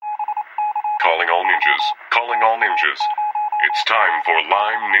all ninjas, calling all ninjas. It's time for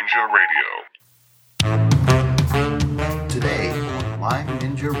Lyme Ninja Radio. Today on Lyme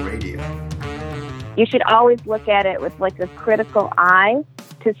Ninja Radio. You should always look at it with like a critical eye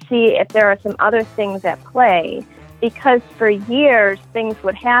to see if there are some other things at play. Because for years, things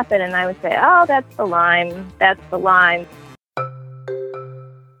would happen and I would say, oh, that's the Lyme, that's the Lyme.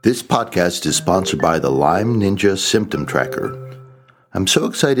 This podcast is sponsored by the Lyme Ninja Symptom Tracker. I'm so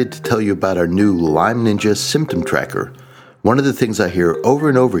excited to tell you about our new Lyme Ninja Symptom Tracker. One of the things I hear over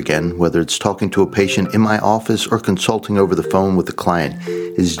and over again, whether it's talking to a patient in my office or consulting over the phone with a client,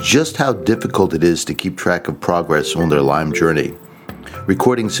 is just how difficult it is to keep track of progress on their Lyme journey.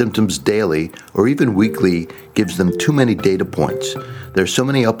 Recording symptoms daily or even weekly gives them too many data points. There's so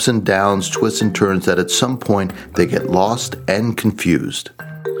many ups and downs, twists and turns that at some point they get lost and confused.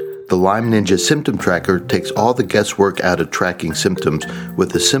 The Lyme Ninja Symptom Tracker takes all the guesswork out of tracking symptoms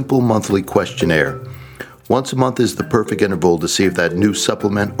with a simple monthly questionnaire. Once a month is the perfect interval to see if that new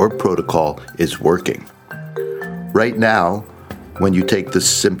supplement or protocol is working. Right now, when you take the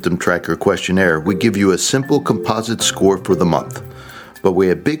Symptom Tracker questionnaire, we give you a simple composite score for the month. But we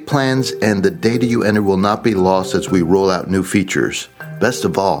have big plans, and the data you enter will not be lost as we roll out new features. Best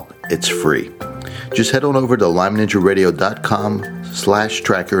of all, it's free. Just head on over to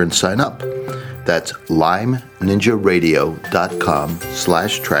LymeNinjaRadio.com/tracker and sign up. That's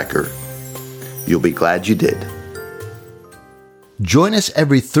LymeNinjaRadio.com/tracker. You'll be glad you did. Join us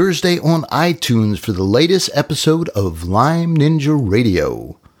every Thursday on iTunes for the latest episode of Lyme Ninja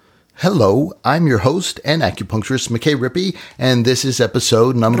Radio. Hello, I'm your host and acupuncturist McKay Rippey, and this is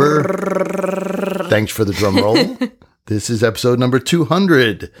episode number... Thanks for the drum roll. This is episode number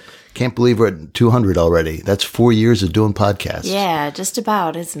 200. Can't believe we're at 200 already. That's 4 years of doing podcasts. Yeah, just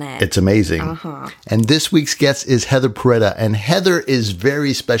about, isn't it? It's amazing. And this week's guest is Heather Perretta, and Heather is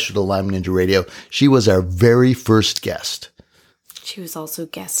very special to Lyme Ninja Radio. She was our very first guest. She was also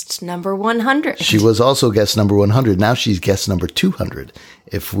guest number 100. She was also guest number 100. Now she's guest number 200.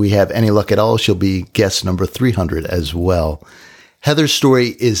 If we have any luck at all, she'll be guest number 300 as well. Heather's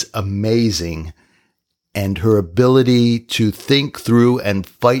story is amazing, and her ability to think through and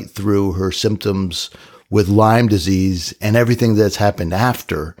fight through her symptoms with Lyme disease and everything that's happened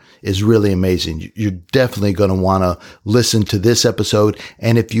after is really amazing. You're definitely going to want to listen to this episode.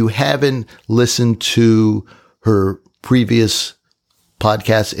 And if you haven't listened to her previous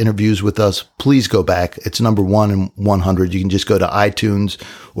podcast interviews with us, please go back. It's number 100. You can just go to iTunes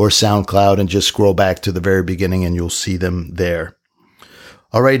or SoundCloud and just scroll back to the very beginning and you'll see them there.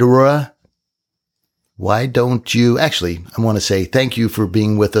 All right, Aurora, why don't you, actually, I want to say thank you for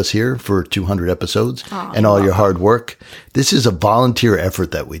being with us here for 200 episodes and all your hard work. This is a volunteer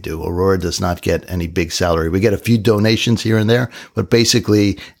effort that we do. Aurora does not get any big salary. We get a few donations here and there, but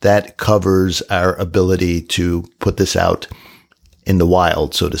basically that covers our ability to put this out in the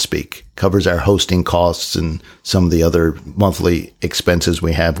wild, so to speak. Covers our hosting costs and some of the other monthly expenses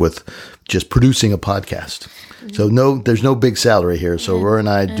we have with just producing a podcast. So there's no big salary here. So Aurora and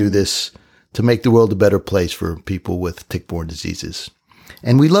I do this to make the world a better place for people with tick-borne diseases.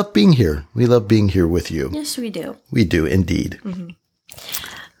 And we love being here. We love being here with you. Yes, we do. We do, indeed.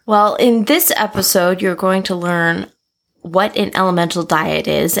 Well, in this episode, you're going to learn what an elemental diet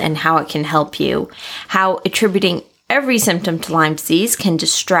is and how it can help you, how attributing every symptom to Lyme disease can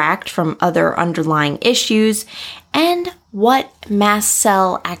distract from other underlying issues, and what mast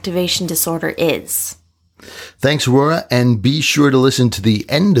cell activation disorder is. Thanks, Aurora, and be sure to listen to the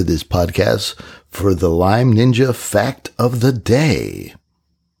end of this podcast for the Lyme Ninja Fact of the Day.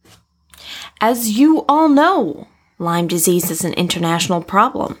 As you all know, Lyme disease is an international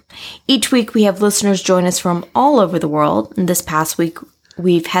problem. Each week we have listeners join us from all over the world, and this past week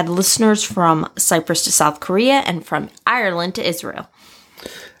we've had listeners from Cyprus to South Korea and from Ireland to Israel.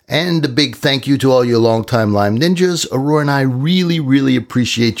 And a big thank you to all you longtime Lyme Ninjas. Aurora and I really, really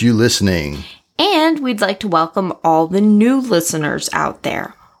appreciate you listening. And we'd like to welcome all the new listeners out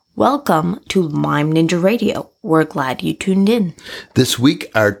there. Welcome to Lyme Ninja Radio. We're glad you tuned in. This week,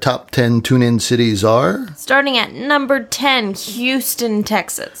 our top 10 tune-in cities are... Starting at number 10, Houston,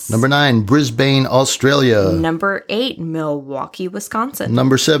 Texas. Number 9, Brisbane, Australia. Number 8, Milwaukee, Wisconsin.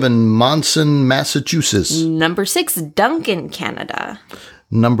 Number 7, Monson, Massachusetts. Number 6, Duncan, Canada.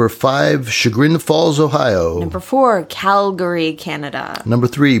 Number 5, Chagrin Falls, Ohio. Number 4, Calgary, Canada. Number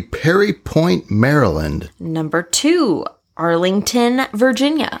 3, Perry Point, Maryland. Number 2, Arlington,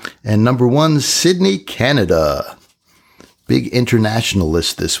 Virginia. And number 1, Sydney, Canada. Big international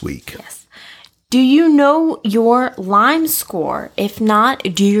list this week. Yes. Do you know your Lyme score? If not,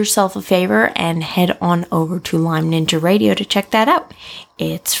 do yourself a favor and head on over to Lyme Ninja Radio to check that out.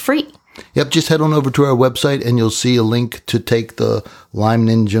 It's free. Yep, just head on over to our website and you'll see a link to take the Lyme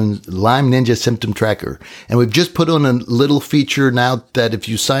Ninja symptom tracker. And we've just put on a little feature now that if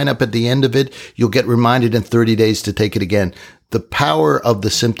you sign up at the end of it, you'll get reminded in 30 days to take it again. The power of the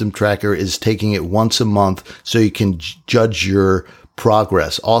symptom tracker is taking it once a month so you can judge your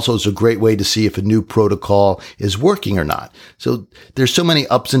progress. Also, it's a great way to see if a new protocol is working or not. So there's so many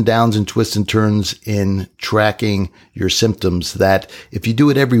ups and downs and twists and turns in tracking your symptoms that if you do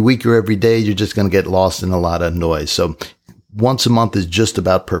it every week or every day, you're just going to get lost in a lot of noise. So once a month is just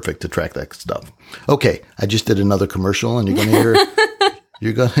about perfect to track that stuff. Okay. I just did another commercial and you're going to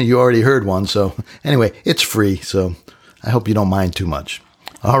hear, you already heard one. So anyway, it's free. So I hope you don't mind too much.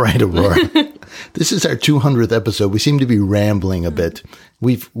 All right, Aurora. This is our 200th episode. We seem to be rambling a bit.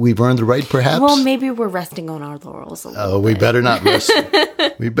 We've earned the right, perhaps? Well, maybe we're resting on our laurels a little bit. We better not rest.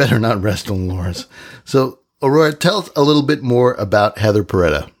 We better not rest on laurels. So, Aurora, tell us a little bit more about Heather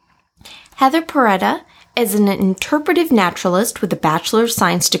Perretta. Heather Perretta is an interpretive naturalist with a Bachelor of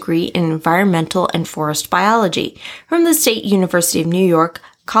Science degree in Environmental and Forest Biology from the State University of New York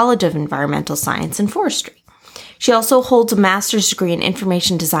College of Environmental Science and Forestry. She also holds a master's degree in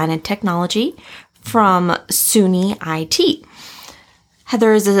information design and technology from SUNY IT.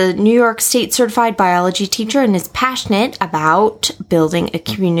 Heather is a New York State certified biology teacher and is passionate about building a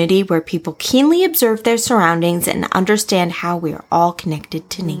community where people keenly observe their surroundings and understand how we are all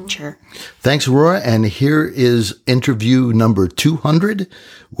connected to nature. Thanks, Aurora. And here is interview number 200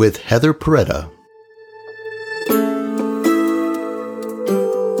 with Heather Perretta.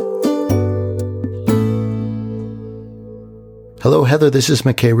 Hello, Heather. This is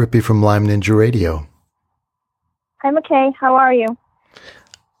McKay Rippey from Lyme Ninja Radio. Hi, McKay. How are you?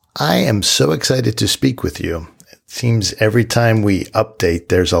 I am so excited to speak with you. It seems every time we update,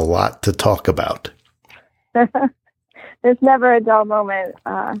 there's a lot to talk about. There's never a dull moment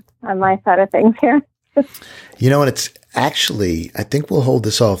on my side of things here. You know, and it's actually, I think we'll hold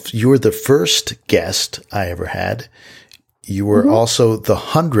this off. You were the first guest I ever had. You were also the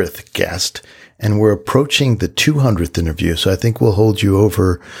 100th guest. And we're approaching the 200th interview, so I think we'll hold you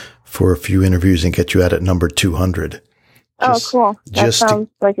over for a few interviews and get you out at number 200. Cool. That sounds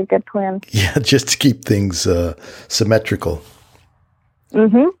like a good plan. Yeah, just to keep things symmetrical.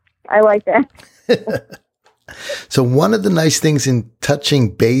 I like that. So one of the nice things in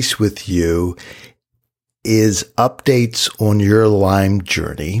touching base with you is updates on your Lyme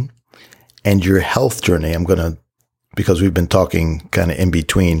journey and your health journey. Because we've been talking kind of in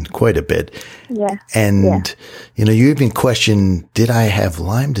between quite a bit. Yeah. And, you know, you even questioned, did I have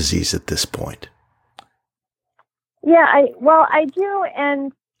Lyme disease at this point? Yeah, I do.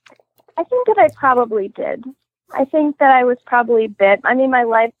 And I think that I probably did. I think that I was probably bit. I mean, my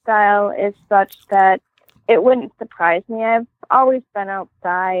lifestyle is such that it wouldn't surprise me. I've always been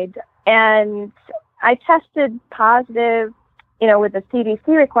outside and I tested positive, you know, with the CDC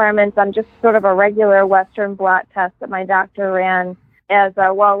requirements on just sort of a regular Western blot test that my doctor ran as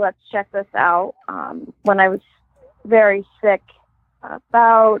let's check this out. When I was very sick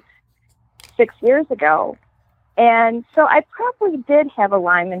about 6 years ago. And so I probably did have a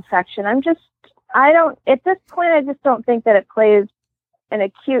Lyme infection. at this point, I just don't think that it plays an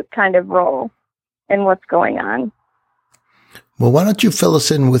acute kind of role in what's going on. Well, why don't you fill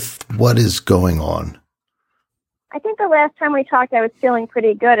us in with what is going on? I think the last time we talked, I was feeling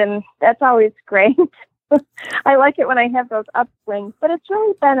pretty good, and that's always great. I like it when I have those upswings, but it's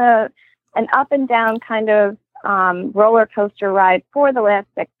really been an up and down kind of roller coaster ride for the last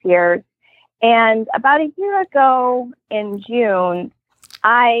 6 years. And about a year ago in June,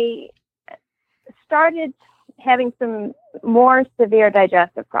 I started having some more severe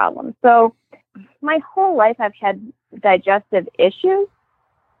digestive problems. So my whole life I've had digestive issues,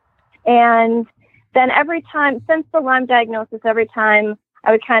 and then every time, since the Lyme diagnosis, every time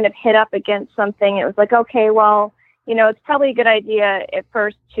I would kind of hit up against something, it was like, okay, well, you know, it's probably a good idea at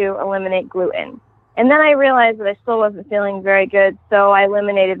first to eliminate gluten. And then I realized that I still wasn't feeling very good, so I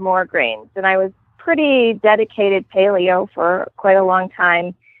eliminated more grains. And I was pretty dedicated paleo for quite a long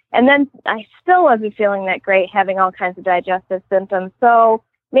time. And then I still wasn't feeling that great, having all kinds of digestive symptoms. So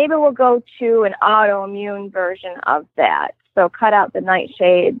maybe we'll go to an autoimmune version of that. So cut out the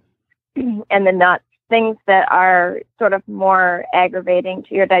nightshades and the nuts, things that are sort of more aggravating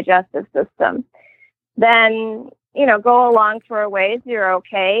to your digestive system. Then, you know, go along for a ways, you're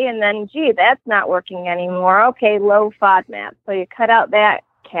okay. And then, gee, that's not working anymore. Okay, low FODMAP. So you cut out that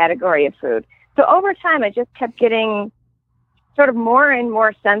category of food. So over time, I just kept getting sort of more and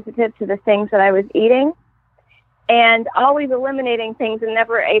more sensitive to the things that I was eating and always eliminating things and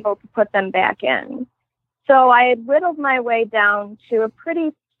never able to put them back in. So I had whittled my way down to a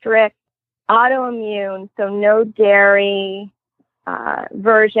pretty strict autoimmune, so no dairy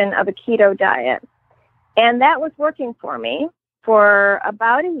version of a keto diet. And that was working for me for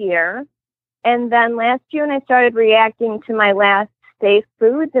about a year. And then last June, I started reacting to my last safe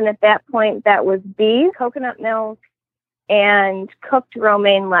foods. And at that point, that was beef, coconut milk, and cooked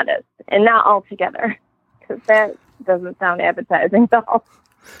romaine lettuce. And not all together, because that doesn't sound appetizing at all.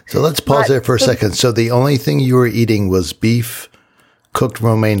 So let's pause there for a second. So the only thing you were eating was beef, cooked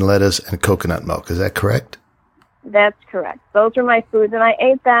romaine lettuce, and coconut milk. Is that correct? That's correct. Those were my foods, and I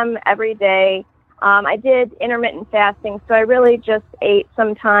ate them every day. I did intermittent fasting, so I really just ate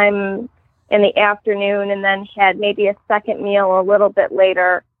sometime in the afternoon and then had maybe a second meal a little bit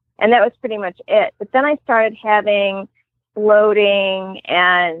later, and that was pretty much it. But then I started having bloating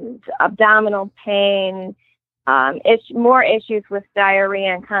and abdominal pain, more issues with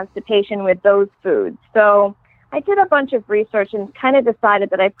diarrhea and constipation with those foods. So I did a bunch of research and kind of decided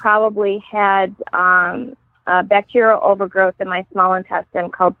that I probably had bacterial overgrowth in my small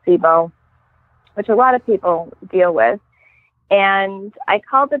intestine called SIBO, which a lot of people deal with. And I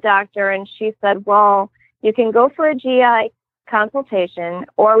called the doctor, and she said, well, you can go for a GI consultation,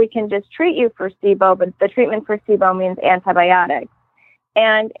 or we can just treat you for SIBO, but the treatment for SIBO means antibiotics.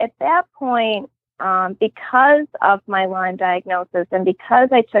 And at that point, because of my Lyme diagnosis and because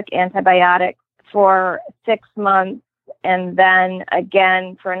I took antibiotics for 6 months and then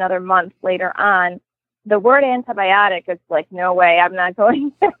again for another month later on, the word antibiotic is like, no way, I'm not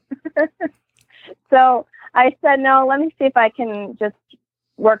going to. So I said, no, let me see if I can just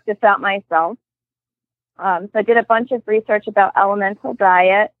work this out myself. So I did a bunch of research about elemental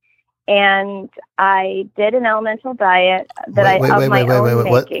diet, and I did an elemental diet that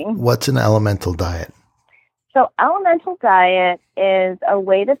making. What's an elemental diet? So elemental diet is a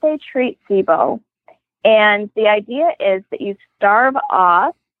way that they treat SIBO. And the idea is that you starve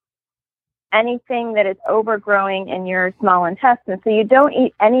off anything that is overgrowing in your small intestine. So you don't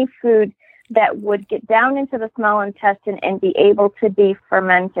eat any food that would get down into the small intestine and be able to be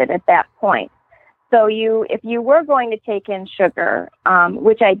fermented at that point. So if you were going to take in sugar,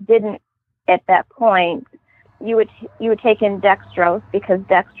 which I didn't at that point, you would take in dextrose, because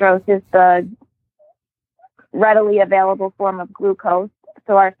dextrose is the readily available form of glucose.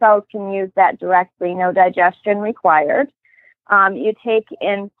 So our cells can use that directly, no digestion required. You take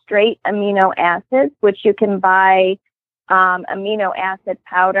in straight amino acids, which you can buy amino acid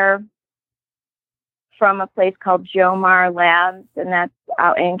powder from a place called Jomar Labs, and that's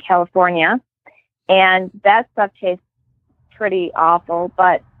out in California. And that stuff tastes pretty awful,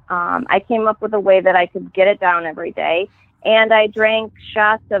 but I came up with a way that I could get it down every day. And I drank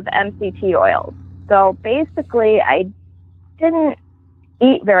shots of MCT oils. So basically, I didn't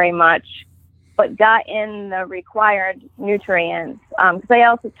eat very much, but got in the required nutrients. Because I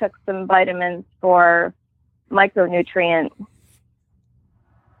also took some vitamins for micronutrient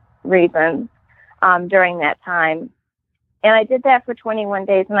reasons during that time. And I did that for 21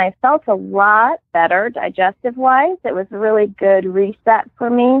 days, and I felt a lot better digestive-wise. It was a really good reset for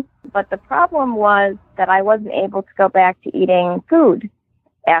me. But the problem was that I wasn't able to go back to eating food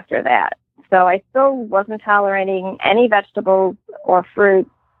after that. So I still wasn't tolerating any vegetables or fruit,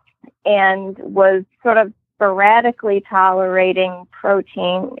 and was sort of sporadically tolerating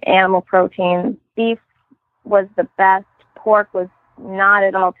protein, animal protein. Beef was the best. Pork was not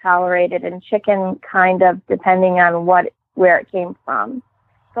at all tolerated, and chicken kind of, depending on where it came from.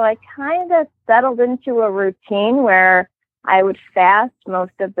 So I kind of settled into a routine where I would fast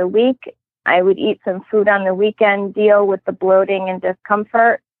most of the week. I would eat some food on the weekend, deal with the bloating and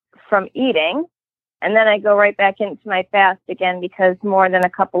discomfort from eating, and then I go right back into my fast again, because more than a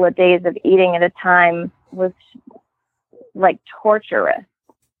couple of days of eating at a time was like torturous.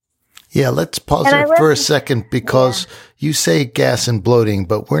 Yeah, let's pause there for a second, because you say gas and bloating,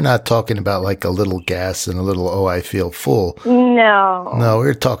 but we're not talking about like a little gas and a little, oh, I feel full. No. No,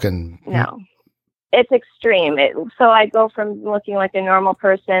 we're talking. No. It's extreme. So I go from looking like a normal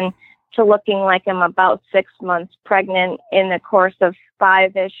person to looking like I'm about 6 months pregnant in the course of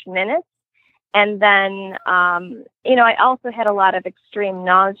 5-ish minutes. And then, I also had a lot of extreme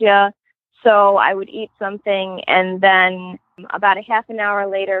nausea. So I would eat something, and then about a half an hour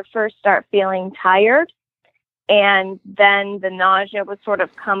later, first start feeling tired. And then the nausea would sort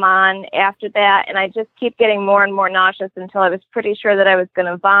of come on after that. And I just keep getting more and more nauseous until I was pretty sure that I was going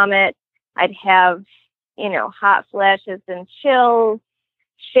to vomit. I'd have, hot flashes and chills,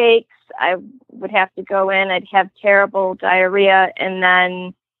 shakes. I would have to go in. I'd have terrible diarrhea. And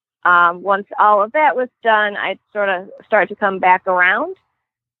then once all of that was done, I'd sort of start to come back around.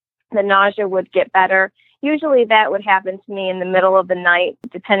 The nausea would get better. usually that would happen to me in the middle of the night,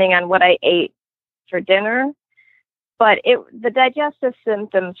 depending on what I ate for dinner. But the digestive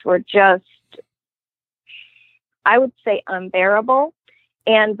symptoms were just, I would say, unbearable.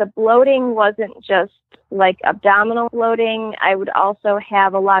 And the bloating wasn't just like abdominal bloating. I would also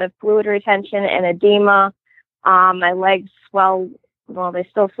have a lot of fluid retention and edema. My legs they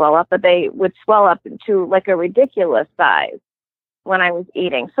still swell up, but they would swell up into like a ridiculous size when I was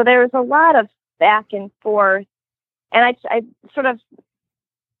eating. So there was a lot of back and forth. And I sort of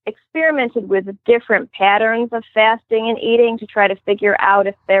experimented with different patterns of fasting and eating to try to figure out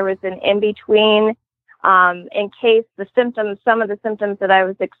if there was an in-between, in case some of the symptoms that I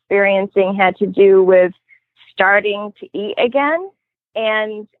was experiencing had to do with starting to eat again.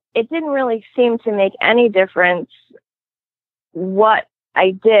 And it didn't really seem to make any difference what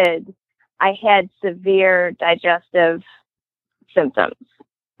I did. I had severe digestive symptoms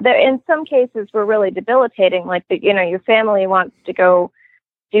that in some cases were really debilitating. Like, your family wants to go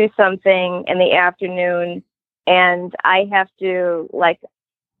do something in the afternoon and I have to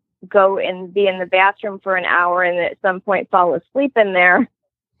go and be in the bathroom for an hour and at some point fall asleep in there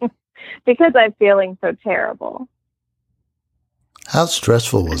because I'm feeling so terrible. How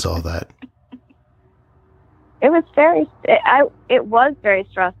stressful was all that? It was very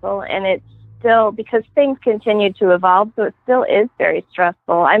stressful, and it's still, because things continue to evolve, so it still is very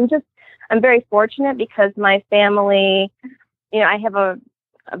stressful. I'm very fortunate because my family, I have a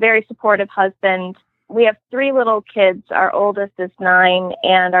very supportive husband. We have 3 little kids. Our oldest is 9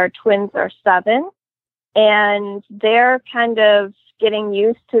 and our twins are 7. And they're kind of getting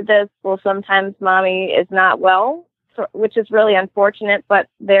used to this. Well, sometimes mommy is not well, which is really unfortunate, but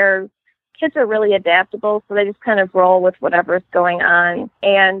their kids are really adaptable. So they just kind of roll with whatever's going on.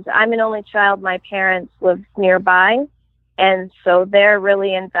 And I'm an only child. My parents live nearby. And so they're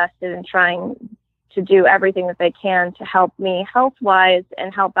really invested in trying to do everything that they can to help me health-wise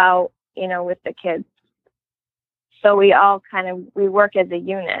and help out, with the kids. So we all we work as a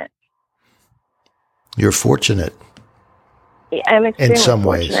unit. You're fortunate. I'm extremely in some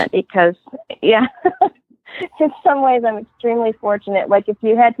fortunate ways. Because, yeah, in some ways I'm extremely fortunate. Like, if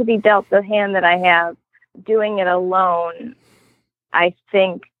you had to be dealt the hand that I have, doing it alone, I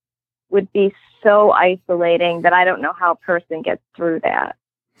think would be so isolating that I don't know how a person gets through that.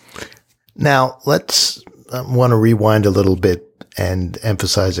 Now, let's want to rewind a little bit and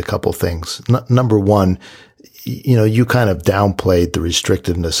emphasize a couple things. Number one, you kind of downplayed the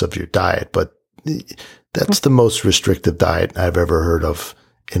restrictiveness of your diet, but that's the most restrictive diet I've ever heard of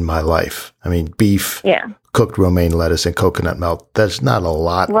in my life. I mean, beef, cooked romaine lettuce, and coconut milk. There's not a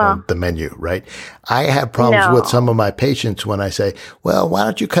lot on the menu, right? I have problems with some of my patients when I say, well, why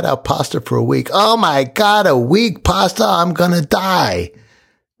don't you cut out pasta for a week? Oh my God, a week pasta? I'm going to die.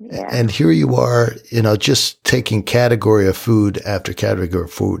 Yeah. And here you are, just taking category of food after category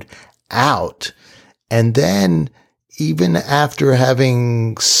of food out. And then even after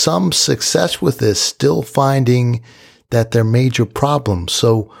having some success with this, still finding that they're major problems.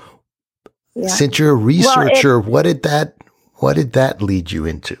 So since you're a researcher, what did that lead you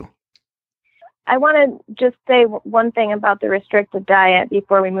into? I want to just say one thing about the restrictive diet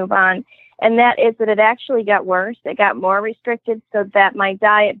before we move on. And that is that it actually got worse. It got more restricted, so that my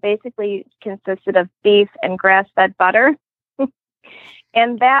diet basically consisted of beef and grass-fed butter.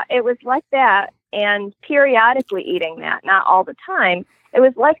 And that it was like that, and periodically eating that, not all the time. It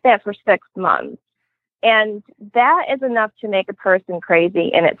was like that for 6 months. And that is enough to make a person crazy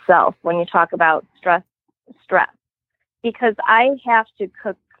in itself when you talk about stress. Because I have to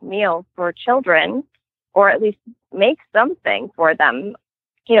cook meals for children, or at least make something for them,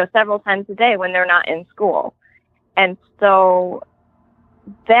 several times a day when they're not in school. And so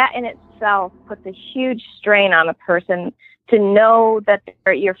that in itself puts a huge strain on a person to know that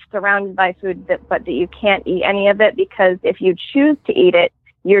you're surrounded by food, but that you can't eat any of it, because if you choose to eat it,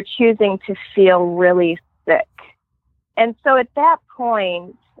 you're choosing to feel really sick. And so at that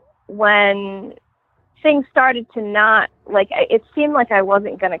point, when things started to not, it seemed like I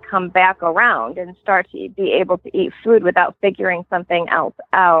wasn't going to come back around and start to be able to eat food without figuring something else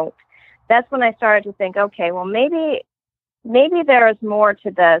out. That's when I started to think, okay, well, maybe there is more to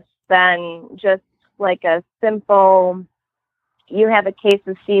this than just like a simple, you have a case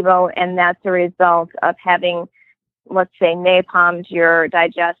of SIBO and that's a result of having, let's say, napalmed your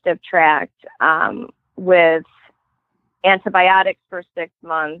digestive tract with antibiotics for 6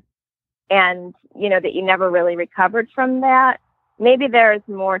 months. And, that you never really recovered from that. Maybe there's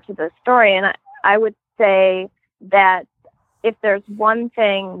more to the story. And I would say that if there's one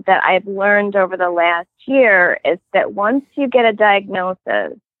thing that I've learned over the last year is that once you get a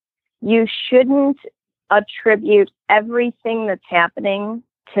diagnosis, you shouldn't attribute everything that's happening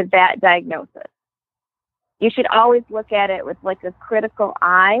to that diagnosis. You should always look at it with like a critical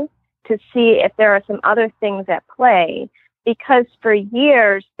eye to see if there are some other things at play, because for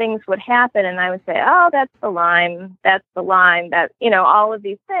years things would happen and I would say, oh, that's the Lyme, that, all of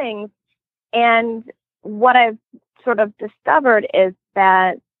these things. And what I've sort of discovered is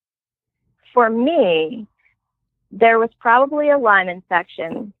that for me, there was probably a Lyme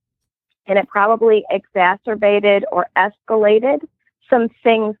infection, and it probably exacerbated or escalated some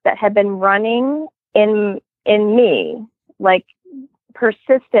things that had been running in me, like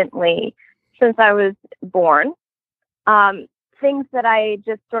persistently since I was born. Things that I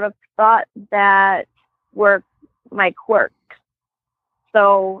just sort of thought that were my quirks.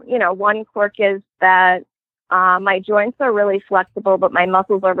 So, one quirk is that my joints are really flexible, but my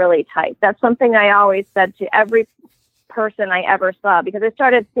muscles are really tight. That's something I always said to every person I ever saw, because I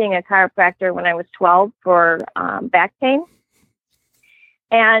started seeing a chiropractor when I was 12 for back pain.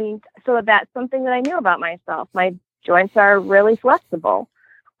 And so that's something that I knew about myself. My joints are really flexible.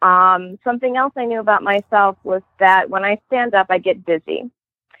 Something else I knew about myself was that when I stand up, I get dizzy.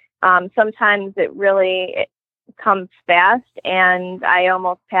 Sometimes it comes fast and I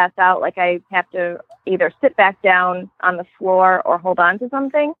almost pass out, like I have to either sit back down on the floor or hold on to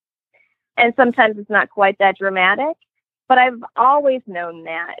something. And sometimes it's not quite that dramatic, but I've always known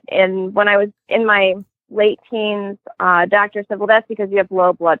that. And when I was in my late teens, doctor said, well, that's because you have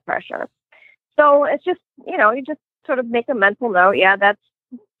low blood pressure. So it's just, you just sort of make a mental note. Yeah, that's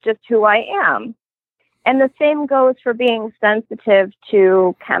just who I am. And the same goes for being sensitive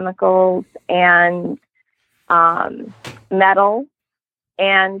to chemicals and metal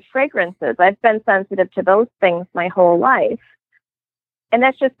and fragrances. I've been sensitive to those things my whole life. And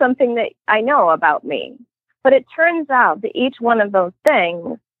that's just something that I know about me. But it turns out that each one of those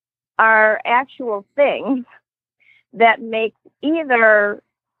things are actual things that make either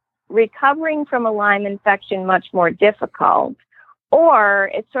recovering from a Lyme infection much more difficult, or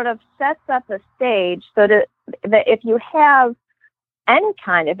it sort of sets up a stage so that if you have any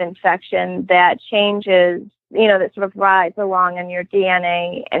kind of infection that changes, that sort of rides along in your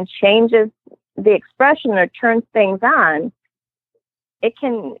DNA and changes the expression or turns things on, it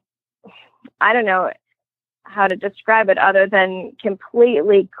can, I don't know how to describe it other than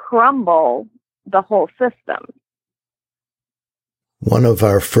completely crumble the whole system. One of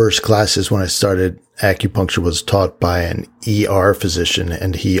our first classes when I started acupuncture was taught by an ER physician,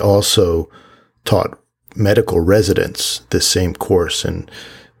 and he also taught medical residents this same course. And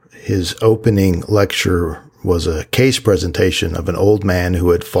his opening lecture was a case presentation of an old man who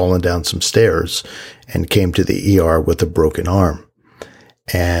had fallen down some stairs and came to the ER with a broken arm.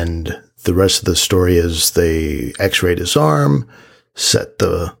 And the rest of the story is they x-rayed his arm, set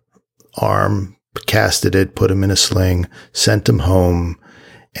the arm, casted it, put him in a sling, sent him home,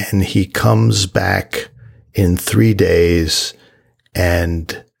 and he comes back in 3 days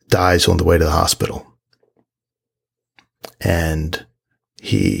and dies on the way to the hospital. And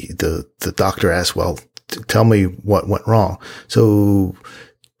the doctor asked, well, tell me what went wrong. So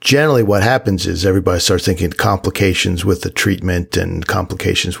generally what happens is everybody starts thinking complications with the treatment and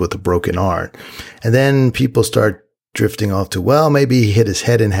complications with the broken arm. And then people start drifting off to, well, maybe he hit his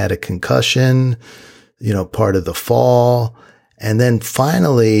head and had a concussion, part of the fall. And then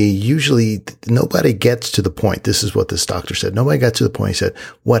finally, usually nobody gets to the point. This is what this doctor said. Nobody got to the point. He said,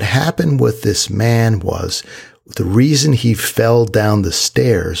 what happened with this man was the reason he fell down the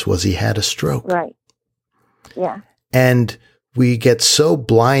stairs was he had a stroke. Right. Yeah. And we get so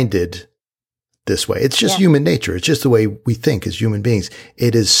blinded this way. It's just human nature. It's just the way we think as human beings.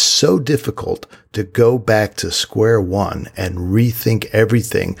 It is so difficult to go back to square one and rethink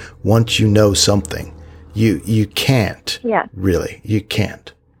everything once you know something. You can't. Yeah. Really. You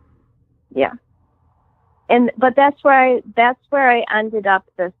can't. Yeah. But that's where I ended up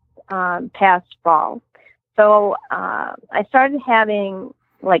this past fall. So I started having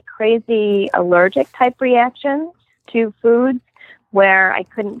like crazy allergic type reactions to foods where I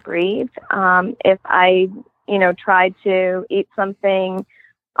couldn't breathe. If I, tried to eat something,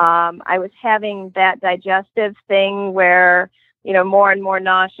 I was having that digestive thing where, more and more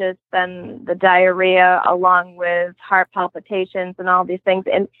nauseous than the diarrhea, along with heart palpitations and all these things.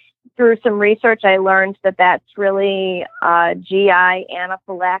 And through some research, I learned that that's really a GI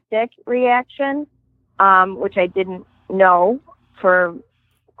anaphylactic reaction, which I didn't know for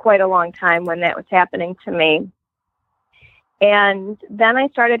quite a long time when that was happening to me. And then I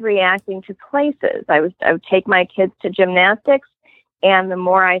started reacting to places. I would take my kids to gymnastics, and the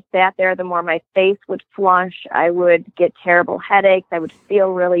more I sat there, the more my face would flush. I would get terrible headaches. I would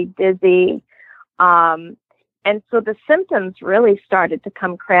feel really dizzy. And so the symptoms really started to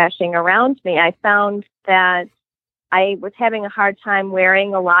come crashing around me. I found that I was having a hard time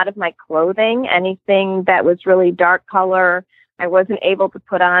wearing a lot of my clothing. Anything that was really dark color, I wasn't able to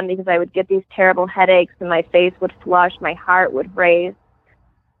put on because I would get these terrible headaches and my face would flush, my heart would race.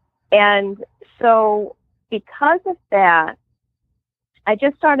 And so because of that, I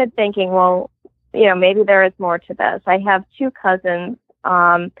just started thinking, well, maybe there is more to this. I have two cousins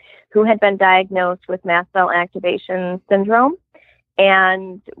who had been diagnosed with mast cell activation syndrome.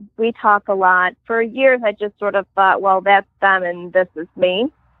 And we talk a lot. For years, I just sort of thought, well, that's them and this is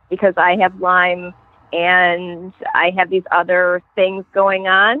me, because I have Lyme and I have these other things going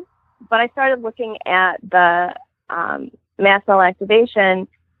on. But I started looking at the mast cell activation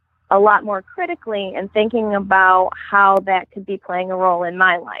a lot more critically and thinking about how that could be playing a role in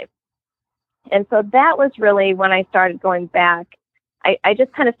my life. And so that was really when I started going back. I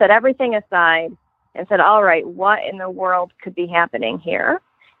just kind of set everything aside and said, all right, what in the world could be happening here?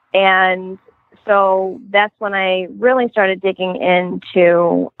 And so that's when I really started digging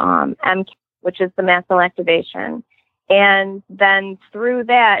into MCAS, which is the mast cell activation. And then through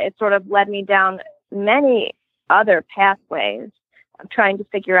that, it sort of led me down many other pathways of trying to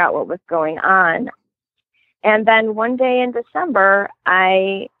figure out what was going on. And then one day in December,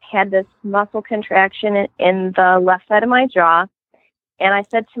 I had this muscle contraction in the left side of my jaw. And I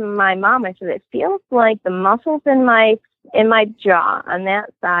said to my mom, I said, it feels like the muscles in my jaw on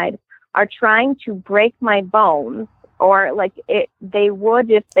that side are trying to break my bones, or like they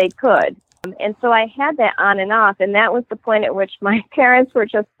would if they could. And so I had that on and off. And that was the point at which my parents were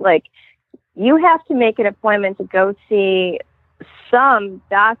just like, you have to make an appointment to go see some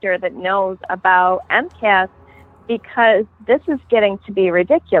doctor that knows about MCAS, because this is getting to be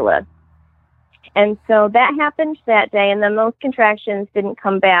ridiculous. And so that happened that day, and then those contractions didn't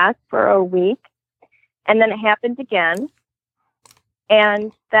come back for a week. And then it happened again.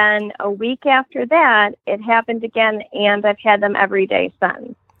 And then a week after that, it happened again, and I've had them every day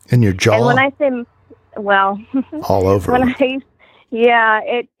since. In your jaw? And when I say, well, all over.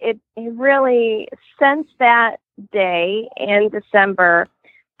 It really, since that day in December,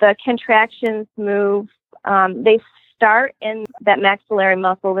 the contractions move. They start in that maxillary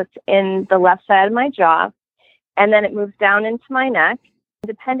muscle that's in the left side of my jaw, and then it moves down into my neck.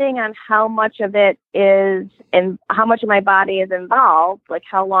 Depending on how much of it is and how much of my body is involved, like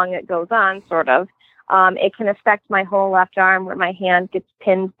how long it goes on, sort of, it can affect my whole left arm, where my hand gets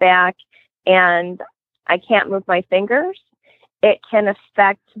pinned back and I can't move my fingers. It can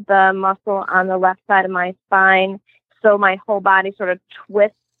affect the muscle on the left side of my spine, so my whole body sort of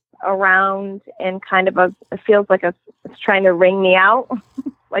twists around and kind of it feels like it's trying to wring me out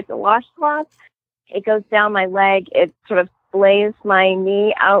like a washcloth. It goes down my leg. It sort of splays my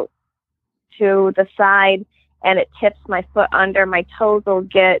knee out to the side, and it tips my foot under. My toes will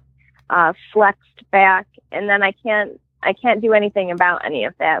get flexed back, and then I can't do anything about any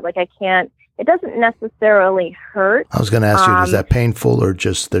of that. Like it doesn't necessarily hurt. I was going to ask you, is that painful, or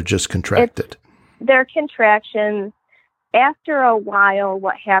they're just contracted? They're contractions. After a while,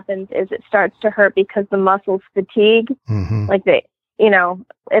 what happens is it starts to hurt because the muscles fatigue. Mm-hmm. Like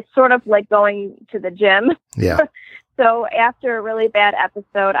it's sort of like going to the gym. Yeah. So after a really bad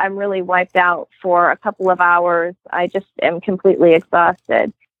episode, I'm really wiped out for a couple of hours. I just am completely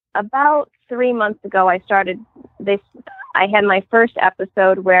exhausted. About 3 months ago, I had my first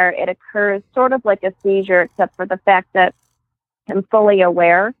episode where it occurs sort of like a seizure, except for the fact that I'm fully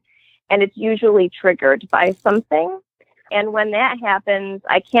aware, and it's usually triggered by something. And when that happens,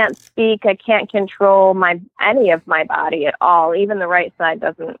 I can't speak. I can't control any of my body at all. Even the right side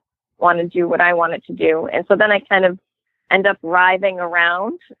doesn't want to do what I want it to do. And so then I kind of end up writhing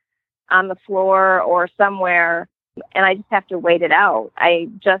around on the floor or somewhere, and I just have to wait it out. I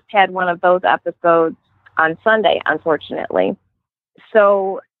just had one of those episodes on Sunday, unfortunately.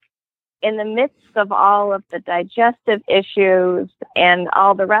 So in the midst of all of the digestive issues and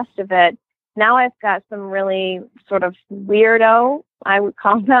all the rest of it, now I've got some really sort of weirdo, I would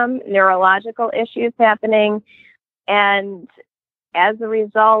call them, neurological issues happening. And as a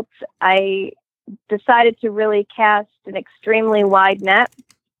result, I decided to really cast an extremely wide net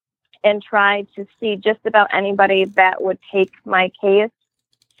and try to see just about anybody that would take my case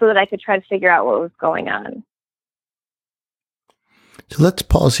so that I could try to figure out what was going on. So let's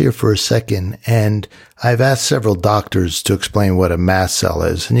pause here for a second. And I've asked several doctors to explain what a mast cell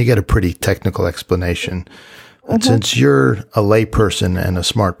is, and you get a pretty technical explanation. But since you're a lay person and a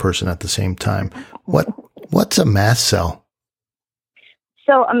smart person at the same time, what's a mast cell?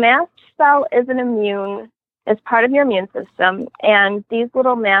 So a mast cell is part of your immune system. And these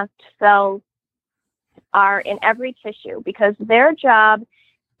little mast cells are in every tissue because their job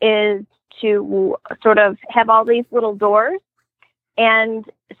is to sort of have all these little doors. And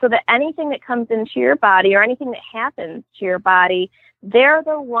so that anything that comes into your body or anything that happens to your body, they're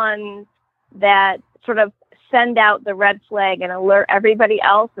the ones that sort of send out the red flag and alert everybody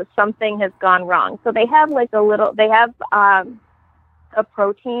else that something has gone wrong. So they have like a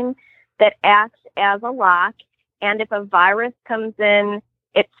protein that acts as a lock. And if a virus comes in,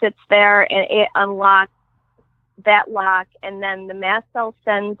 it sits there and it unlocks that lock. And then the mast cell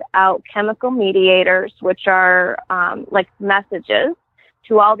sends out chemical mediators, which are like messages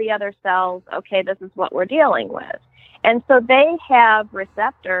to all the other cells. Okay, this is what we're dealing with. And so they have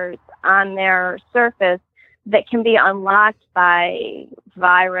receptors on their surface that can be unlocked by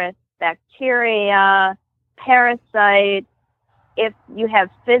virus, bacteria, parasites. If you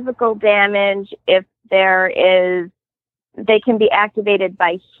have physical damage, if they can be activated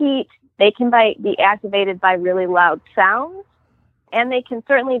by heat, they can be activated by really loud sounds, and they can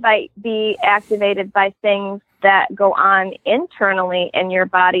certainly be activated by things that go on internally in your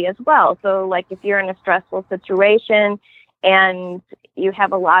body as well. So like if you're in a stressful situation and you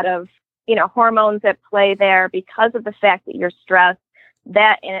have a lot of, hormones at play there because of the fact that you're stressed,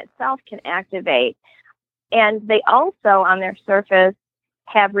 that in itself can activate. And they also, on their surface,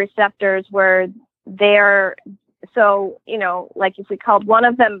 have receptors where like if we called one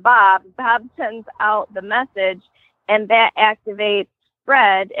of them Bob sends out the message, and that activates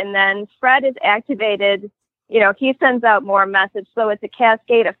Fred, and then Fred is activated, he sends out more message, so it's a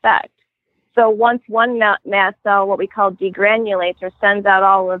cascade effect. So once one mast cell, what we call degranulates or sends out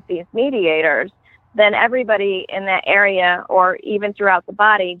all of these mediators, then everybody in that area or even throughout the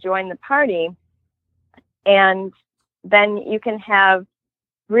body join the party. And then you can have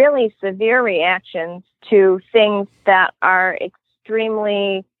really severe reactions to things that are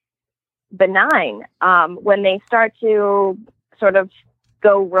extremely benign. When they start to sort of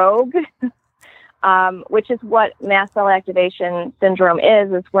go rogue, which is what mast cell activation syndrome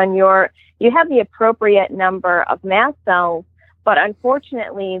is when you have the appropriate number of mast cells, but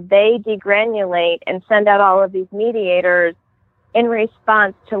unfortunately they degranulate and send out all of these mediators in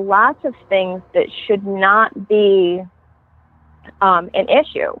response to lots of things that should not be an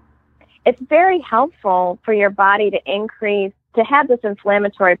issue. It's very helpful for your body to have this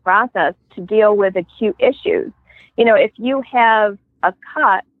inflammatory process to deal with acute issues. If you have a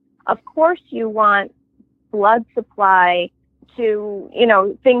cut, of course you want blood supply to,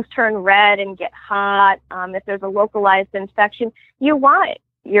 things turn red and get hot. If there's a localized infection, you want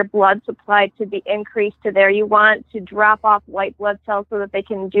your blood supply to be increased to there. You want to drop off white blood cells so that they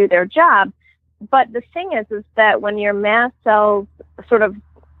can do their job. But the thing is that when your mast cells sort of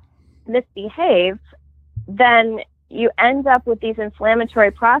misbehave, then you end up with these inflammatory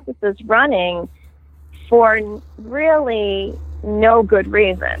processes running for really no good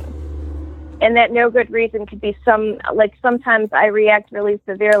reason. And that no good reason could be sometimes I react really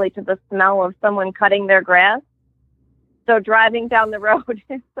severely to the smell of someone cutting their grass. So driving down the road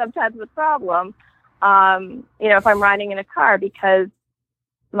is sometimes a problem, if I'm riding in a car, because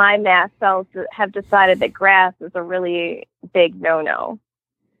my mast cells have decided that grass is a really big no-no.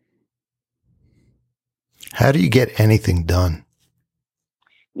 How do you get anything done?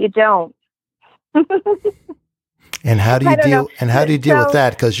 You don't. And how do you deal? And how do you deal with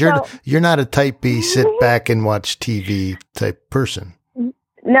that? Because you're not a type B, sit back and watch TV type person.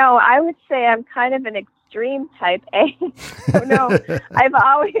 No, I would say I'm kind of an extreme type A. So no, I've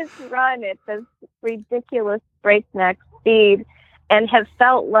always run at this ridiculous breakneck speed, and have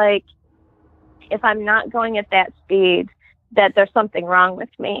felt like if I'm not going at that speed, that there's something wrong with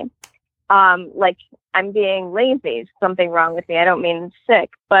me. Like I'm being lazy, something wrong with me. I don't mean sick,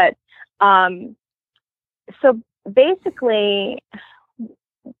 but so basically,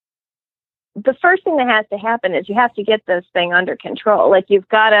 the first thing that has to happen is you have to get this thing under control. Like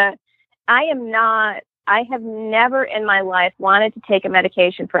I have never in my life wanted to take a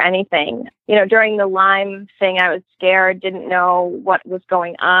medication for anything. During the Lyme thing, I was scared, didn't know what was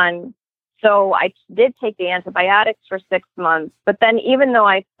going on. So I did take the antibiotics for 6 months. But then even though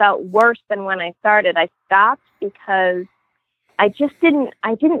I felt worse than when I started, I stopped because I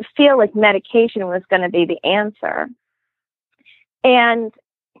didn't feel like medication was going to be the answer. And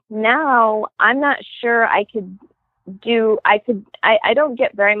now I'm not sure I don't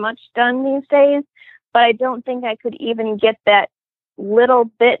get very much done these days, but I don't think I could even get that little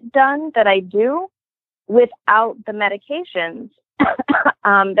bit done that I do without the medications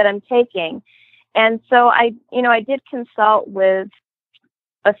that I'm taking. And so I did consult with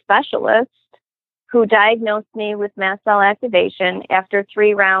a specialist who diagnosed me with mast cell activation after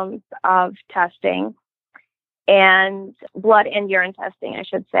 3 rounds of testing. and blood and urine testing, I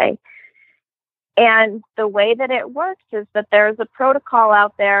should say. And the way that it works is that there's a protocol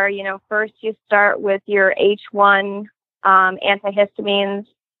out there. First you start with your H1 antihistamines,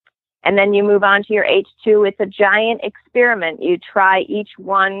 and then you move on to your H2. It's a giant experiment. You try each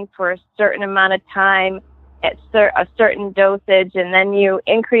one for a certain amount of time at a certain dosage, and then you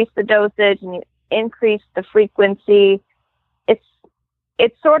increase the dosage and you increase the frequency.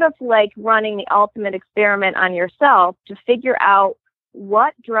 It's sort of like running the ultimate experiment on yourself to figure out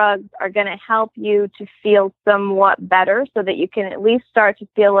what drugs are going to help you to feel somewhat better so that you can at least start to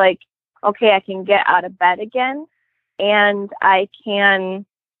feel like, okay, I can get out of bed again and I can,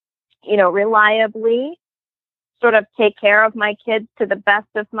 reliably sort of take care of my kids to the best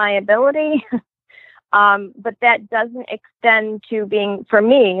of my ability. But that doesn't extend to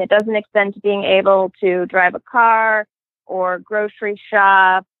it doesn't extend to being able to drive a car or grocery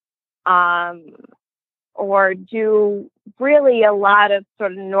shop, or do really a lot of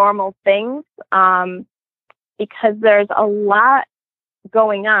sort of normal things, because there's a lot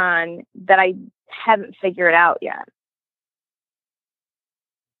going on that I haven't figured out yet.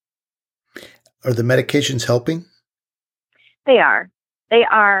 Are the medications helping? They are.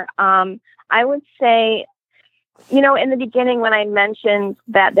 I would say, in the beginning when I mentioned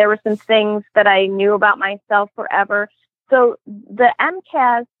that there were some things that I knew about myself forever. So the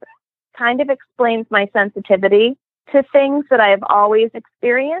MCAS kind of explains my sensitivity to things that I've always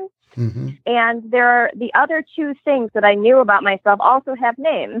experienced. Mm-hmm. And the other two things that I knew about myself also have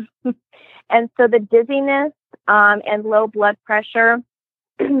names. And so the dizziness and low blood pressure,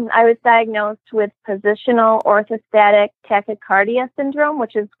 I was diagnosed with positional orthostatic tachycardia syndrome,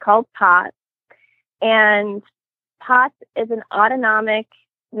 which is called POTS. And POTS is an autonomic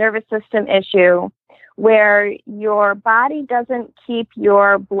nervous system issue where your body doesn't keep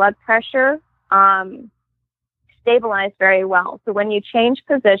your blood pressure stabilized very well. So when you change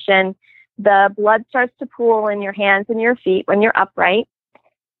position, the blood starts to pool in your hands and your feet when you're upright,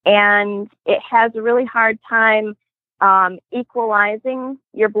 and it has a really hard time equalizing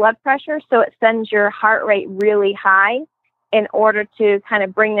your blood pressure. So it sends your heart rate really high in order to kind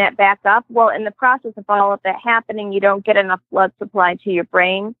of bring that back up. Well, in the process of all of that happening, you don't get enough blood supply to your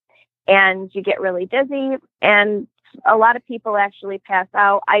brain, and you get really dizzy, and a lot of people actually pass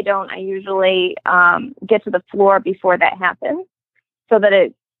out. I don't. I usually get to the floor before that happens so that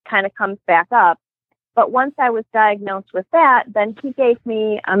it kind of comes back up. But once I was diagnosed with that, then he gave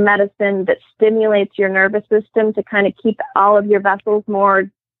me a medicine that stimulates your nervous system to kind of keep all of your vessels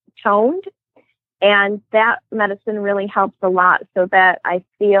more toned. And that medicine really helps a lot so that I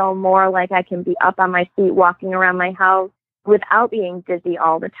feel more like I can be up on my feet walking around my house without being dizzy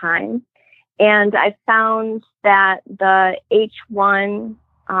all the time. And I found that the H1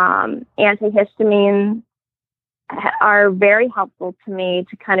 antihistamines are very helpful to me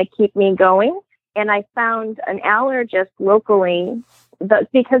to kind of keep me going. And I found an allergist locally,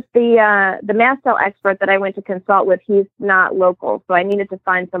 because the mast cell expert that I went to consult with, he's not local. So I needed to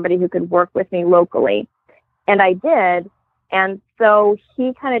find somebody who could work with me locally. And I did. And so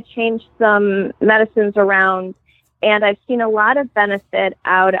he kind of changed some medicines around. And I've seen a lot of benefit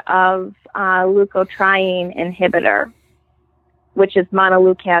out of leukotriene inhibitor, which is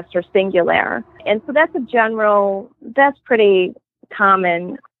montelukast or Singulair. And so that's pretty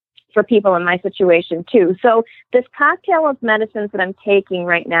common for people in my situation too. So this cocktail of medicines that I'm taking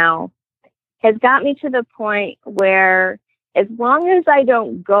right now has got me to the point where as long as I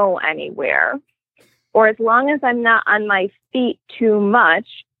don't go anywhere, or as long as I'm not on my feet too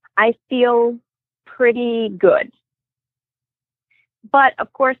much, I feel pretty good. But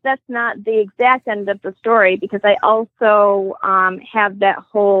of course, that's not the exact end of the story, because I also have that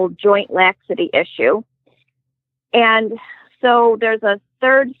whole joint laxity issue. And so there's a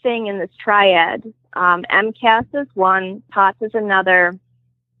third thing in this triad. MCAS is one, POTS is another,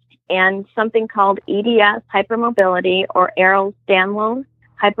 and something called EDS hypermobility, or Ehlers-Danlos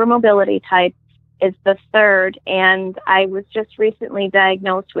hypermobility type, is the third. And I was just recently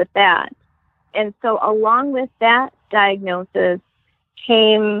diagnosed with that. And so along with that diagnosis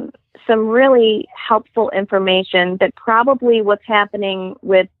came some really helpful information that probably what's happening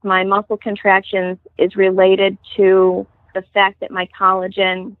with my muscle contractions is related to the fact that my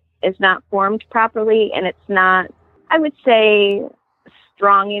collagen is not formed properly, and it's not, I would say,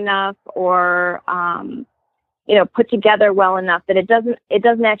 strong enough or put together well enough that it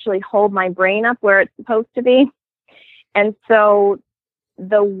doesn't actually hold my brain up where it's supposed to be. And so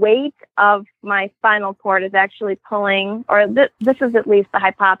the weight of my spinal cord is actually pulling, or this is at least the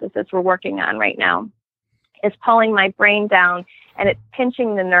hypothesis we're working on right now, is pulling my brain down, and it's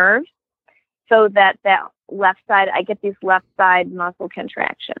pinching the nerves so that left side, I get these left side muscle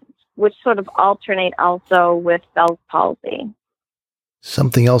contractions, which sort of alternate also with Bell's palsy.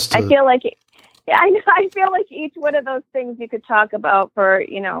 Something else to... I feel like each one of those things you could talk about for,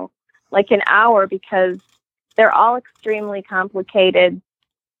 like an hour, because they're all extremely complicated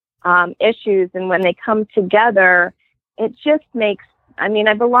issues. And when they come together, it just makes, I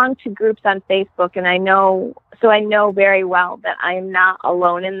belong to groups on Facebook, and I know very well that I am not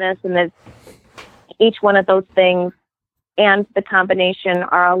alone in this, and that each one of those things and the combination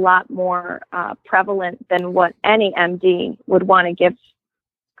are a lot more prevalent than what any MD would want to give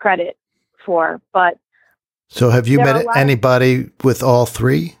credit for. But so have you met anybody with all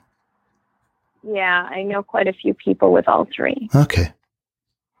three? Yeah, I know quite a few people with all three. Okay.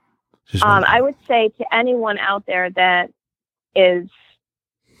 I would say to anyone out there that is,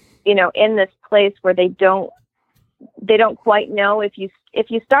 in this place where they don't quite know, if you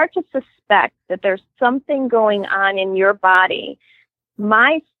start to suspect that there's something going on in your body,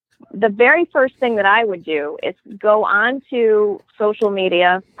 the very first thing that I would do is go onto social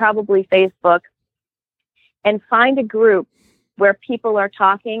media, probably Facebook, and find a group where people are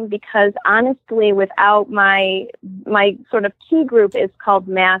talking, because honestly, without my sort of key group is called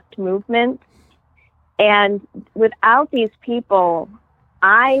Masked Movement. And without these people,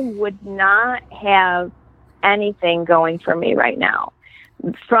 I would not have anything going for me right now.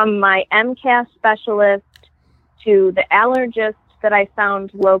 From my MCAS specialist to the allergist that I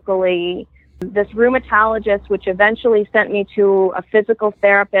found locally, this rheumatologist, which eventually sent me to a physical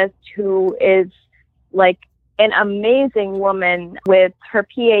therapist who is like an amazing woman with her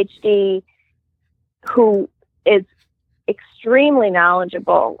PhD, who is extremely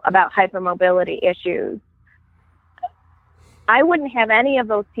knowledgeable about hypermobility issues. I wouldn't have any of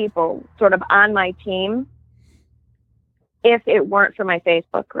those people sort of on my team if it weren't for my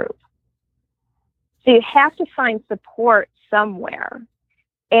Facebook group. So you have to find support somewhere.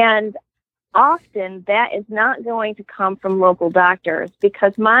 And often that is not going to come from local doctors,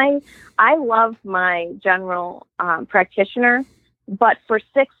 because I love my general practitioner, but for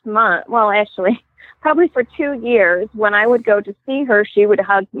 6 months, well, actually, probably for 2 years, when I would go to see her, she would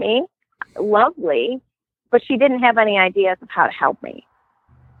hug me, lovely, but she didn't have any ideas of how to help me.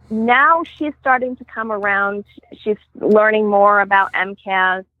 Now she's starting to come around. She's learning more about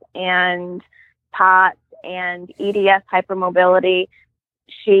MCAS and POTS and EDS hypermobility.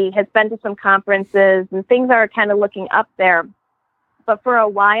 She has been to some conferences, and things are kind of looking up there. But for a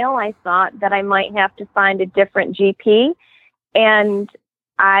while, I thought that I might have to find a different GP. And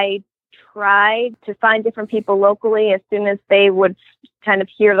I tried to find different people locally. As soon as they would kind of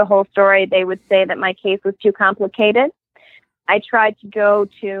hear the whole story, they would say that my case was too complicated. I tried to go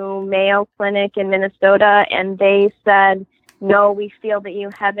to Mayo Clinic in Minnesota, and they said, no, we feel that you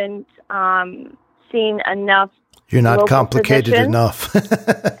haven't seen enough. You're not complicated physicians.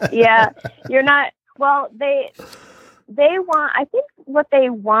 Enough. Yeah, you're not. Well, they want, I think what they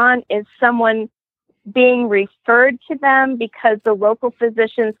want is someone being referred to them because the local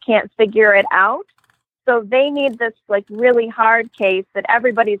physicians can't figure it out. So they need this like really hard case that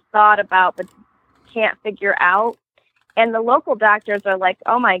everybody's thought about but can't figure out. And the local doctors are like,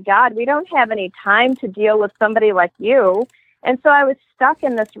 oh my God, we don't have any time to deal with somebody like you. And so I was stuck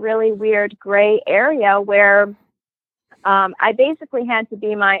in this really weird gray area where I basically had to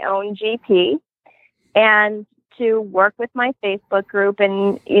be my own GP and to work with my Facebook group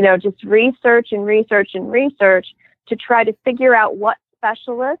and, just research to try to figure out what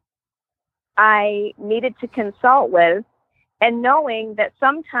specialists I needed to consult with, and knowing that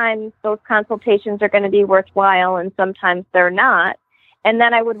sometimes those consultations are going to be worthwhile and sometimes they're not. And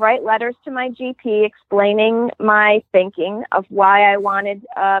then I would write letters to my GP explaining my thinking of why I wanted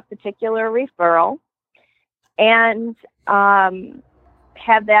a particular referral, and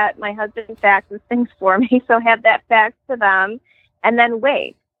have that, my husband faxes things for me, so have that faxed to them, and then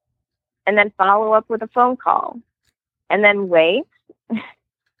wait, and then follow up with a phone call, and then wait.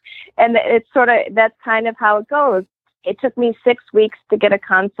 And it's that's kind of how it goes. It took me 6 weeks to get a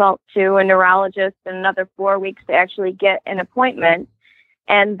consult to a neurologist and another 4 weeks to actually get an appointment.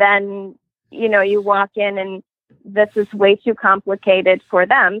 And then, you walk in and this is way too complicated for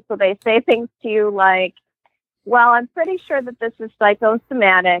them. So they say things to you like, well, I'm pretty sure that this is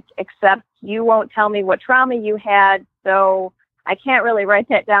psychosomatic, except you won't tell me what trauma you had, so I can't really write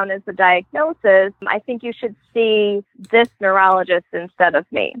that down as a diagnosis. I think you should see this neurologist instead of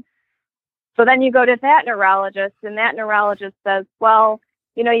me. So then you go to that neurologist, and that neurologist says, well,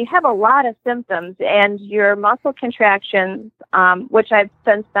 you have a lot of symptoms, and your muscle contractions, which I've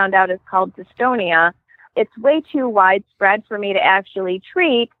since found out is called dystonia, it's way too widespread for me to actually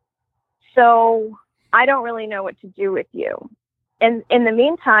treat. So I don't really know what to do with you. And in the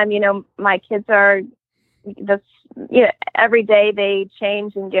meantime, my kids are every day they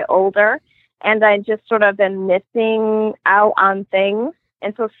change and get older, and I just sort of been missing out on things.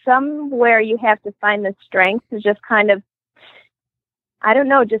 And so somewhere you have to find the strength to just kind of, I don't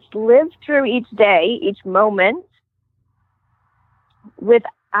know, just live through each day, each moment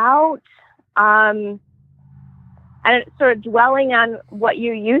without sort of dwelling on what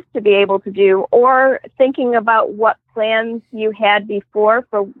you used to be able to do, or thinking about what plans you had before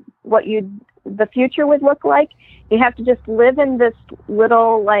for what the future would look like. You have to just live in this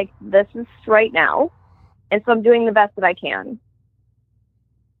little, this is right now. And so I'm doing the best that I can.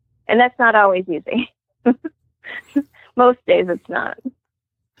 And that's not always easy. Most days it's not.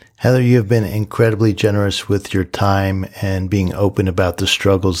 Heather, you have been incredibly generous with your time and being open about the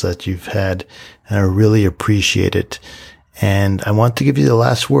struggles that you've had, and I really appreciate it. And I want to give you the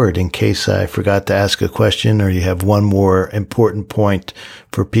last word in case I forgot to ask a question or you have one more important point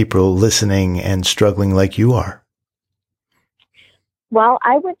for people listening and struggling like you are. Well,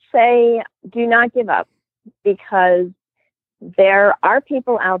 I would say do not give up, because there are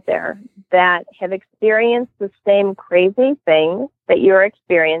people out there that have experienced the same crazy thing that you're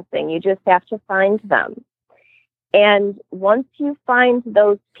experiencing. You just have to find them. And once you find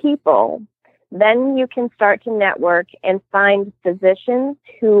those people, then you can start to network and find physicians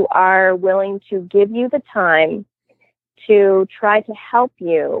who are willing to give you the time to try to help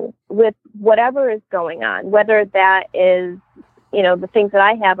you with whatever is going on, whether that is, the things that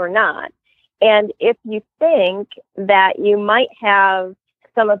I have or not. And if you think that you might have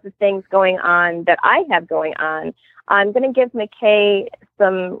some of the things going on that I have going on, I'm going to give McKay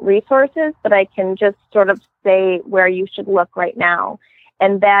some resources, but I can just sort of say where you should look right now.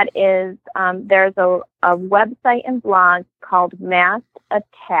 And that is, there's a website and blog called Mass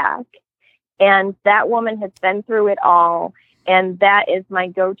Attack. And that woman has been through it all. And that is my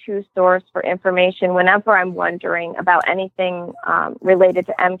go-to source for information. Whenever I'm wondering about anything related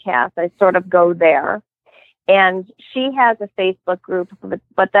to MCAS, I sort of go there. And she has a Facebook group,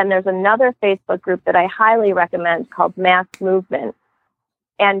 but then there's another Facebook group that I highly recommend called Mass Movement.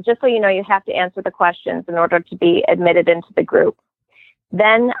 And just so you know, you have to answer the questions in order to be admitted into the group.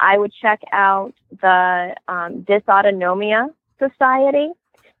 Then I would check out the Dysautonomia Society,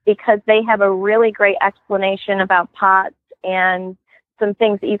 because they have a really great explanation about POTS and some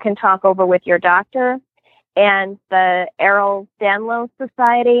things that you can talk over with your doctor. And the Ehlers-Danlos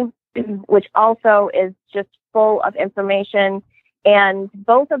Society, which also is just full of information. And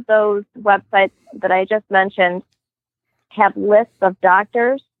both of those websites that I just mentioned have lists of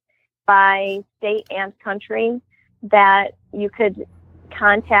doctors by state and country that you could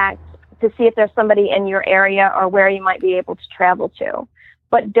contact to see if there's somebody in your area or where you might be able to travel to.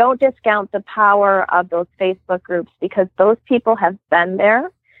 But don't discount the power of those Facebook groups, because those people have been there.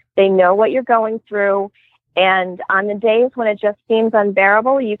 They know what you're going through. And on the days when it just seems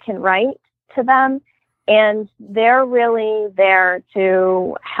unbearable, you can write to them, and they're really there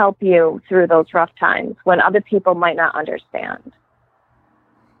to help you through those rough times when other people might not understand.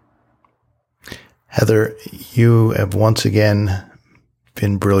 Heather, you have once again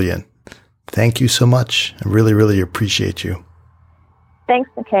been brilliant. Thank you so much. I really, really appreciate you. Thanks,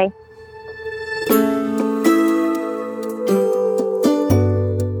 McKay.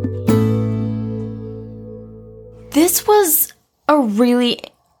 This was a really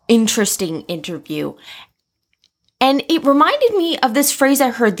interesting interview. And it reminded me of this phrase I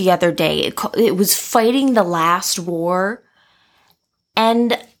heard the other day. It was fighting the last war.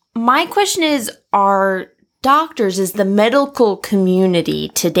 And my question is the medical community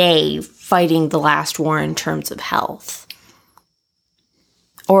today fighting the last war in terms of health?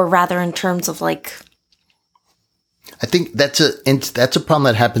 Or rather in terms of I think that's a problem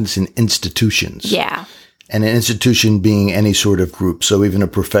that happens in institutions. Yeah. And an institution being any sort of group. So even a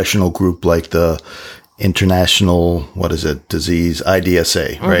professional group like the International, Disease,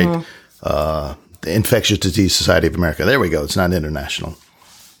 IDSA, right? The Infectious Disease Society of America. There we go. It's not international.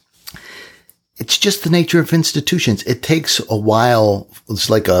 It's just the nature of institutions. It takes a while. It's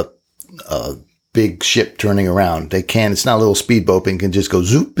like a big ship turning around. It's not a little speedboat and can just go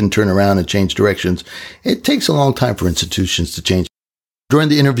zoop and turn around and change directions. It takes a long time for institutions to change. During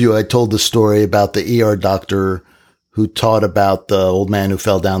the interview, I told the story about the ER doctor who taught about the old man who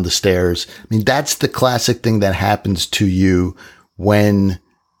fell down the stairs. I mean, that's the classic thing that happens to you when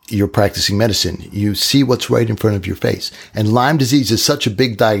you're practicing medicine. You see what's right in front of your face. And Lyme disease is such a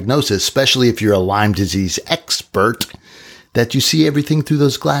big diagnosis, especially if you're a Lyme disease expert, that you see everything through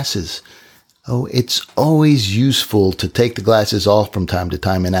those glasses. it's always useful to take the glasses off from time to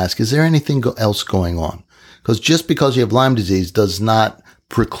time and ask, is there anything else going on? Because just because you have Lyme disease does not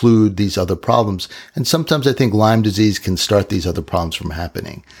preclude these other problems. And sometimes I think Lyme disease can start these other problems from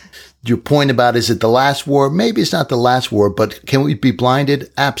happening. Your point about, is it the last war? Maybe it's not the last war, but can we be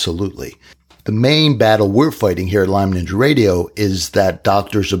blinded? Absolutely. The main battle we're fighting here at Lyme Ninja Radio is that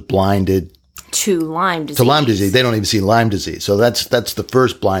doctors are blinded to Lyme disease. They don't even see Lyme disease. So that's the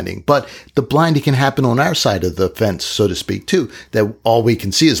first blinding. But the blinding can happen on our side of the fence, so to speak, too. That all we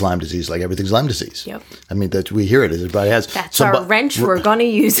can see is Lyme disease, like everything's Lyme disease. Yep. I mean, that we hear it. Everybody has. That's our wrench. We're going to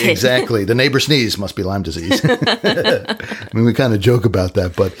use it. Exactly. The neighbor sneeze must be Lyme disease. I mean, we kind of joke about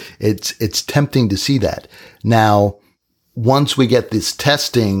that, but it's tempting to see that. Now, once we get this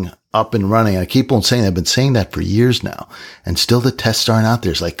testing up and running, I keep on saying, I've been saying that for years now, and still the tests aren't out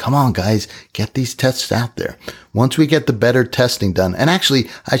there. It's like, come on, guys, get these tests out there. Once we get the better testing done, and actually,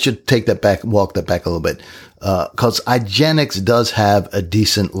 I should walk that back a little bit, because IGeneX does have a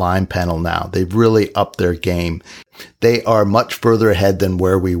decent Lyme panel now. They've really upped their game. They are much further ahead than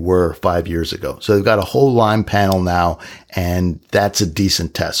where we were 5 years ago. So they've got a whole Lyme panel now, and that's a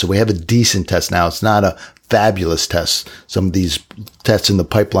decent test. So we have a decent test now. It's not a fabulous test. Some of these tests in the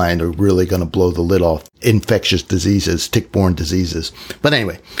pipeline are really going to blow the lid off infectious diseases, tick-borne diseases. But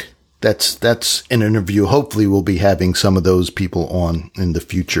anyway, that's an interview. Hopefully we'll be having some of those people on in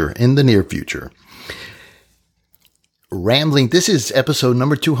the near future. Rambling. This is episode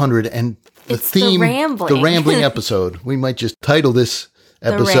number 200, and the rambling episode. We might just title this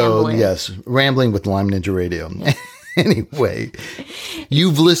episode, Rambling with Lyme Ninja Radio. Anyway,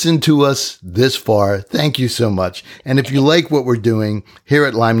 you've listened to us this far. Thank you so much. And if you like what we're doing here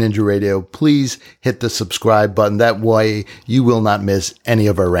at Lyme Ninja Radio, please hit the subscribe button. That way you will not miss any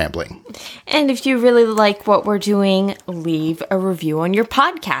of our rambling. And if you really like what we're doing, leave a review on your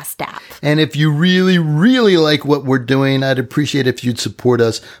podcast app. And if you really, really like what we're doing, I'd appreciate if you'd support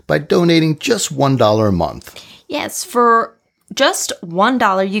us by donating just $1 a month. Yes, for just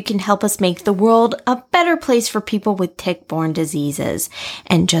 $1, you can help us make the world a better place for people with tick-borne diseases.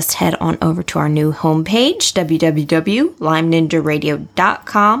 And just head on over to our new homepage,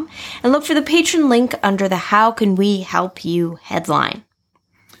 www.lymeninjaradio.com, and look for the patron link under the How Can We Help You headline.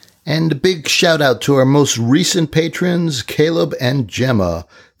 And a big shout out to our most recent patrons, Caleb and Gemma.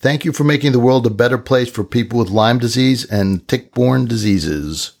 Thank you for making the world a better place for people with Lyme disease and tick-borne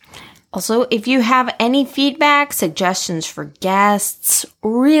diseases. Also, if you have any feedback, suggestions for guests,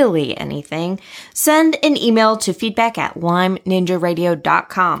 really anything, send an email to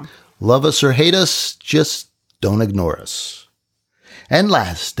feedback@lymeninjaradio.com. Love us or hate us, just don't ignore us. And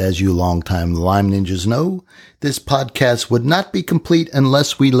last, as you longtime Lyme Ninjas know, this podcast would not be complete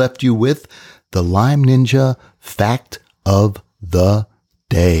unless we left you with the Lyme Ninja Fact of the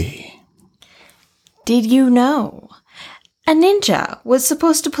Day. Did you know a ninja was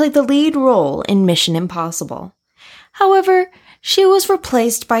supposed to play the lead role in Mission Impossible? However, she was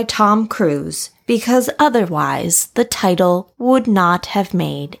replaced by Tom Cruise because otherwise the title would not have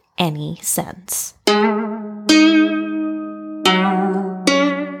made any sense.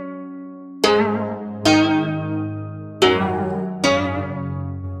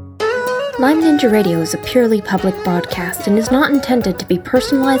 Lyme Ninja Radio is a purely public broadcast and is not intended to be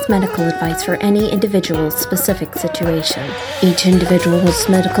personalized medical advice for any individual's specific situation. Each individual's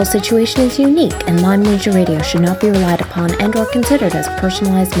medical situation is unique, and Lyme Ninja Radio should not be relied upon and or considered as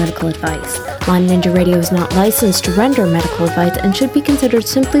personalized medical advice. Lyme Ninja Radio is not licensed to render medical advice and should be considered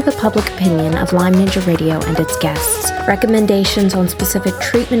simply the public opinion of Lyme Ninja Radio and its guests. Recommendations on specific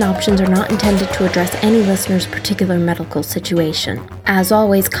treatment options are not intended to address any listener's particular medical situation. As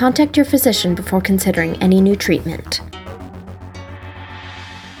always, contact your physician before considering any new treatment.